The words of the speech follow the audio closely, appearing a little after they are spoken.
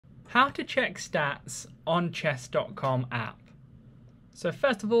How to check stats on chess.com app. So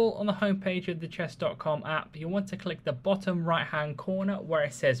first of all, on the homepage of the chess.com app, you want to click the bottom right hand corner where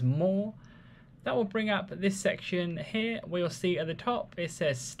it says more. That will bring up this section here where you'll see at the top it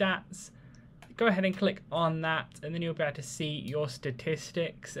says stats. Go ahead and click on that and then you'll be able to see your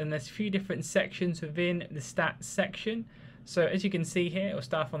statistics, and there's a few different sections within the stats section. So as you can see here, it will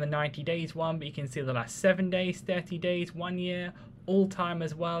start on the 90 days one, but you can see the last 7 days, 30 days, 1 year, all time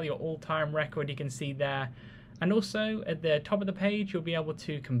as well, your all time record you can see there. And also at the top of the page you'll be able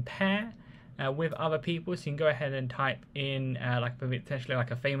to compare with other people, so you can go ahead and type in like potentially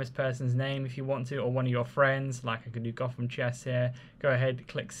like a famous person's name if you want to, or one of your friends. Like I could do Gotham Chess here. Go ahead,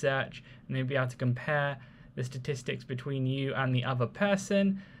 click search, and then you'll be able to compare the statistics between you and the other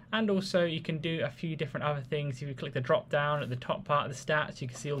person. And also you can do a few different other things. If you click the drop down at the top part of the stats, you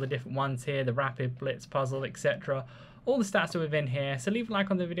can see all the different ones here, the rapid, blitz, puzzle, etc. All the stats are within here. So leave a like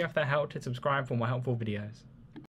on the video if that helped, and subscribe for more helpful videos.